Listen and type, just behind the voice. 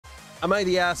Am I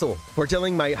the asshole for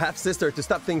telling my half-sister to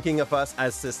stop thinking of us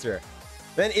as sister?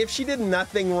 Then if she did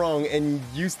nothing wrong and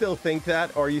you still think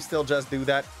that, or you still just do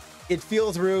that, it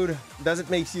feels rude. Does it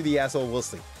make you the asshole? We'll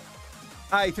see.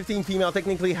 I, 15 female,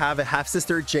 technically have a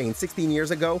half-sister, Jane. 16 years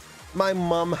ago, my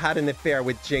mom had an affair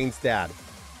with Jane's dad,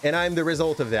 and I'm the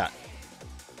result of that.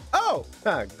 Oh,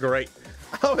 great.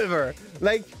 However,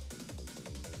 like,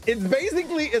 it's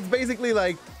basically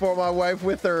like for my wife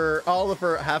with all of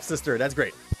her half-sister. That's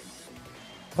great.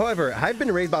 However, I've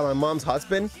been raised by my mom's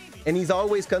husband, and he's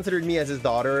always considered me as his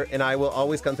daughter, and I will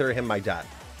always consider him my dad.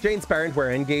 Jane's parents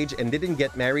were engaged and didn't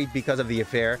get married because of the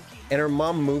affair, and her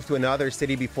mom moved to another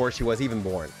city before she was even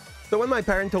born. So when my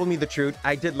parent told me the truth,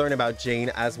 I did learn about Jane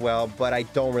as well, but I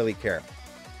don't really care.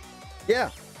 Yeah,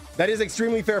 that is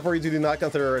extremely fair for you to do not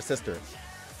consider her a sister.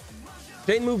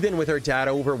 Jane moved in with her dad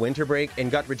over winter break and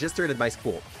got registered at my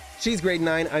school. She's grade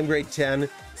 9, I'm grade 10.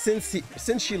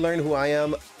 Since she learned who I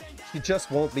am, she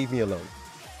just won't leave me alone.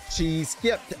 She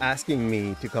kept asking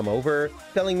me to come over,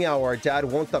 telling me how our dad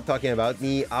won't stop talking about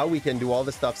me, how we can do all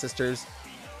the stuff sisters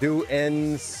do,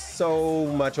 and so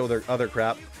much other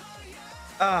crap.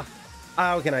 How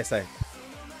can I say?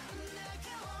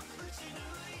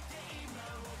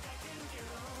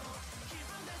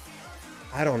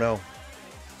 I don't know.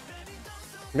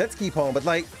 Let's keep home, but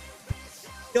like,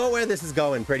 you know where this is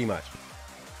going pretty much.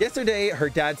 Yesterday, her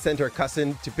dad sent her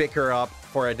cousin to pick her up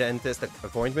for a dentist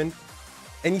appointment.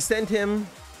 And he sent him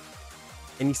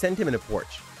in a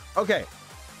Porsche. Okay.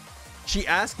 She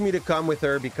asked me to come with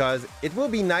her because it will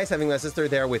be nice having my sister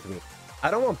there with me. I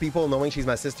don't want people knowing she's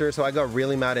my sister, so I got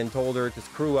really mad and told her to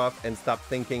screw up and stop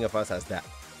thinking of us as that.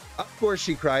 Of course,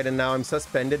 she cried, and now I'm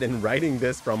suspended and writing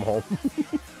this from home.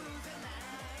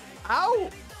 Ow!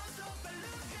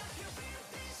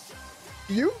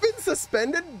 You've been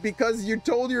suspended because you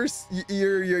told your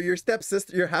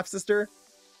stepsister, your half-sister,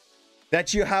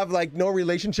 that you have like no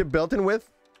relationship built in with,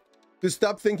 to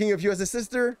stop thinking of you as a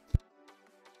sister?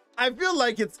 I feel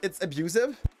like it's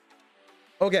abusive.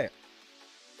 Okay.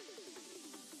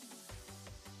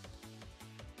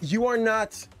 You are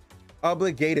not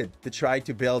obligated to try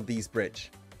to build these bridges.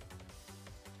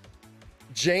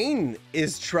 Jane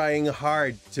is trying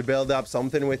hard to build up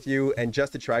something with you and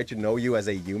just to try to know you as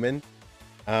a human.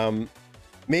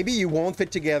 Maybe you won't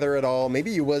fit together at all.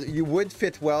 Maybe you would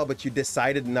fit well, but you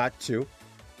decided not to.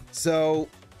 So,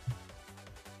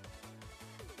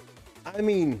 I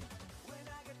mean,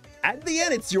 at the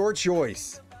end, it's your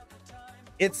choice.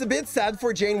 It's a bit sad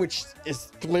for Jane, which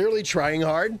is clearly trying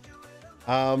hard.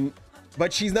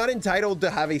 But she's not entitled to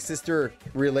have a sister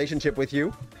relationship with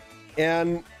you.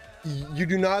 And you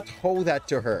do not owe that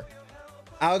to her.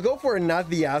 I'll go for not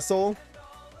the asshole,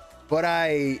 but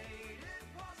I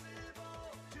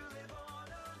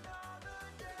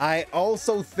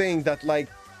also think that, like,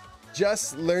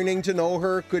 just learning to know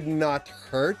her could not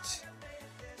hurt.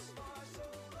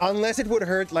 Unless it would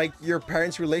hurt, like, your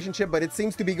parents' relationship, but it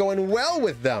seems to be going well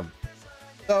with them.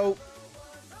 So,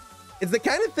 it's the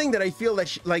kind of thing that I feel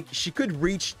like she could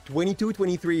reach 22,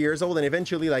 23 years old and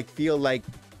eventually, like, feel like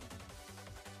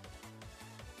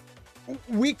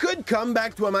we could come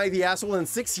back to Am I the Asshole in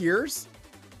 6 years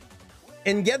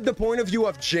and get the point of view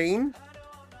of Jane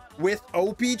with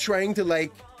OP trying to,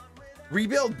 like,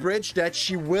 rebuild bridge that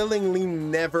she willingly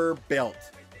never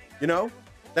built. You know?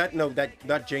 That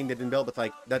not Jane didn't build, but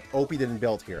like that OP didn't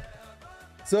build here.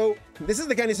 So this is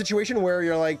the kind of situation where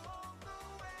you're like,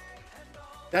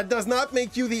 that does not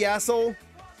make you the asshole,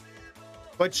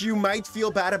 but you might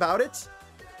feel bad about it.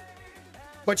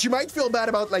 But you might feel bad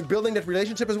about like building that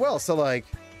relationship as well. So like,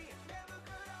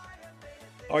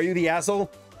 are you the asshole?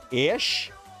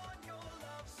 Ish.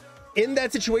 In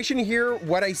that situation here,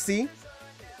 what I see,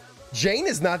 Jane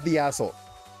is not the asshole.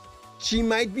 She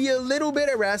might be a little bit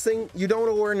harassing. You don't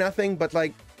owe her nothing, but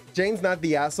like, Jane's not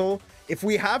the asshole. If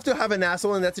we have to have an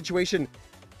asshole in that situation,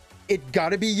 it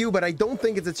gotta be you, but I don't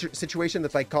think it's a situation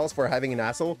that like calls for having an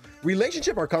asshole.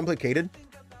 Relationships are complicated,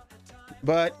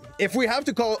 but if we have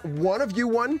to call one of you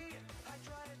one,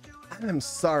 I'm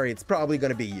sorry, it's probably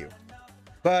gonna be you.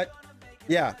 But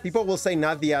yeah, people will say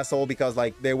not the asshole because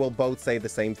like they will both say the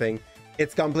same thing.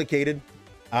 It's complicated.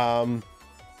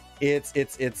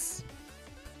 It's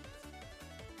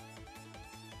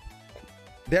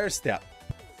there's step.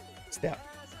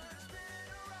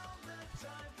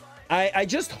 I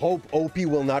just hope OP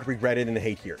will not regret it in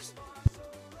 8 years.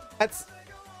 That's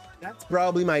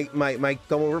probably my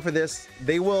come over for this.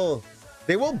 They will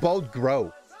both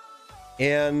grow.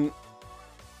 And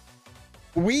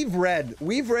we've read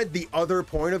the other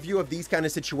point of view of these kind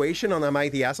of situation on Am I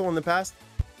the Asshole in the past.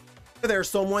 There's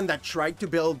someone that tried to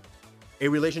build a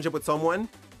relationship with someone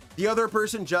The other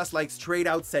person just like straight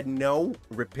out said no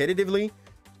repetitively.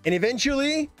 And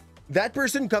eventually that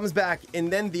person comes back,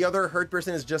 and then the other hurt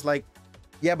person is just like,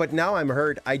 yeah, but now I'm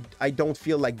hurt. I don't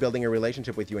feel like building a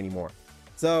relationship with you anymore.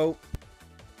 So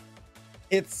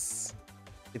it's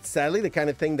sadly the kind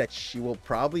of thing that she will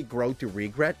probably grow to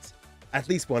regret. At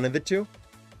least one of the two.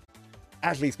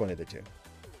 At least one of the two.